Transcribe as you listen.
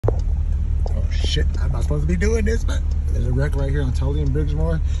shit, I'm not supposed to be doing this, but there's a wreck right here on Tully and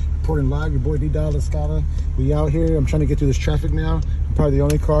Briggsmore. Reporting live, your boy D-Dial Escala. We out here. I'm trying to get through this traffic now. I'm probably the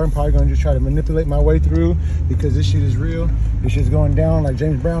only car. I'm probably going to just try to manipulate my way through because this shit is real. This shit's going down like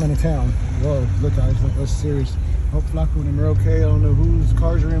James Brown in the town. Whoa, look guys, look, that's serious. Hope Flacco and them are okay. I don't know whose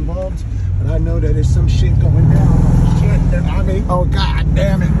cars are involved, but I know that there's some shit going down. Shit, I mean, oh god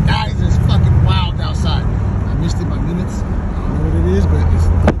damn it. Guys, it's fucking wild outside. I missed it by minutes. I don't know what it is, but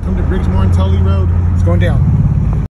it's come to Briggsmore and Tully Road. It's going down.